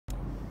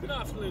Good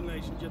afternoon,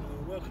 ladies and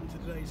gentlemen. Welcome to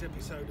today's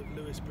episode of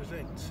Lewis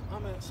Presents.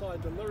 I'm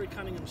outside the Laurie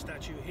Cunningham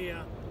statue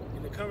here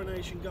in the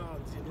Coronation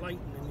Gardens in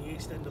Leighton in the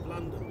East End of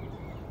London.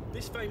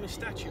 This famous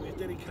statue is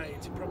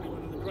dedicated to probably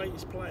one of the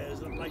greatest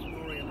players that Leyton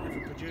Orient ever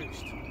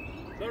produced.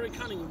 Laurie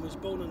Cunningham was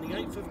born on the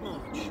 8th of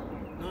March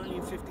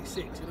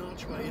 1956 in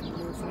Archway in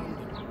North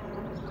London.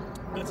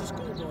 As a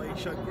schoolboy,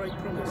 he showed great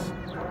promise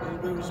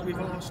and was with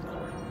Arsenal.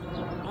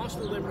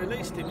 Arsenal then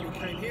released him and he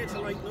came here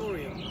to Leyton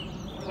Orient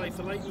and played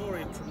for Leyton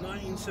Orient from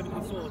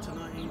 1974 to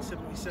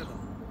 1977.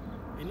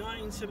 In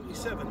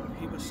 1977,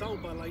 he was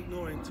sold by Leyton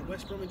Orient to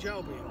West Bromwich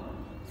Albion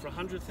for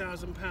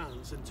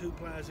 £100,000 and two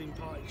players in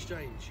part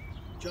exchange,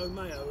 Joe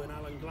Mayo and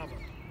Alan Glover.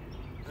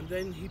 And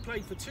then he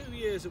played for 2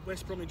 years at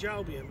West Bromwich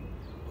Albion,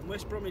 and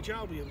West Bromwich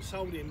Albion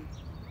sold him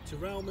to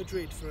Real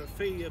Madrid for a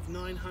fee of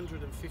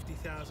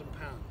 £950,000.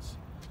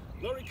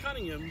 Laurie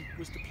Cunningham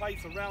was to play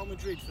for Real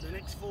Madrid for the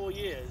next 4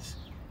 years,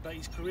 but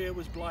his career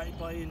was blighted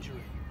by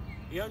injury.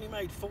 He only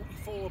made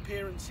 44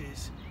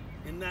 appearances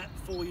in that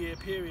 4-year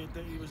period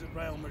that he was at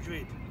Real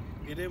Madrid.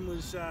 He then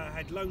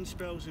had loan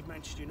spells with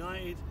Manchester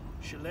United,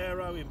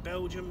 Chalero in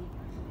Belgium.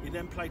 He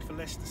then played for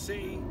Leicester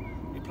City.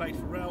 He played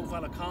for Rayo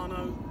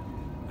Vallecano,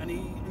 and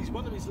he's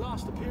one of his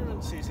last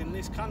appearances in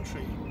this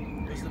country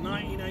was the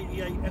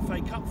 1988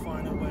 FA Cup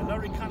final, where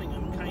Laurie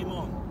Cunningham came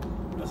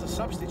on as a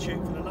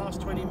substitute for the last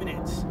 20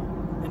 minutes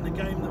in the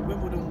game that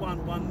Wimbledon won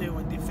 1-0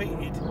 and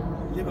defeated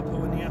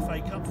Liverpool in the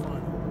FA Cup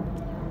final.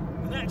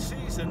 And that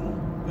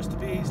season was to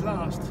be his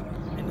last.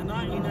 In the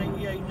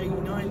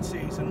 1988-89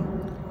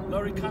 season,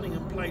 Laurie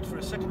Cunningham played for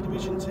a second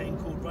division team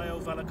called Rayo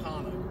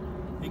Vallecano.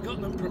 He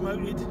got them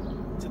promoted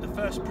to the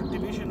first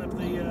division of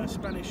the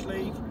Spanish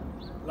League,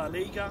 La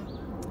Liga,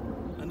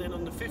 and then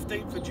on the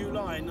 15th of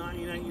July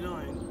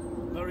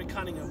 1989, Laurie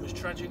Cunningham was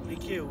tragically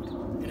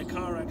killed in a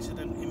car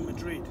accident in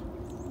Madrid.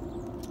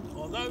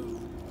 Although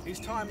his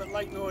time at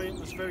Leyton Orient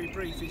was very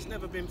brief, he's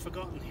never been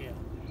forgotten here.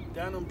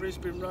 Down on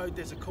Brisbane Road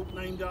there's a court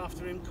named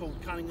after him called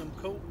Cunningham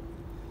Court.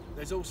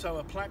 There's also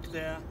a plaque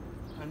there,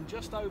 and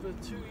just over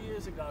 2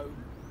 years ago,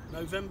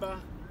 November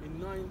in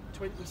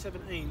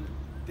 2017,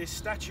 this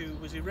statue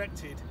was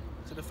erected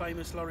to the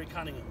famous Laurie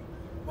Cunningham.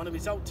 One of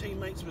his old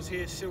teammates was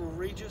here, Cyril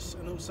Regis,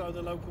 and also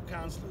the local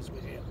councillors were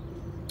here.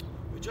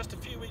 But just a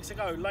few weeks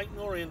ago, Leyton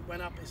Orient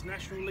went up as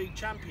National League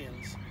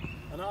champions,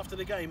 and after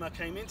the game I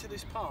came into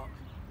this park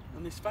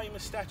and this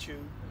famous statue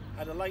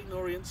had a Leyton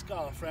Orient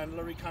scarf around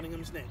Laurie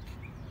Cunningham's neck.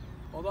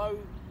 Although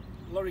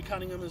Laurie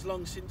Cunningham has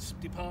long since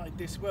departed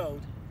this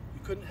world,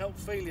 you couldn't help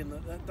feeling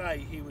that that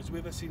day he was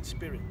with us in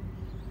spirit.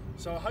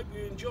 So I hope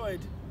you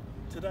enjoyed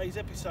today's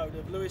episode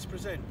of Lewis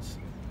Presents.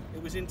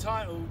 It was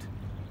entitled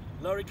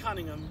Laurie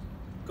Cunningham,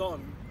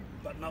 Gone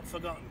but Not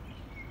Forgotten.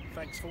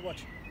 Thanks for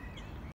watching.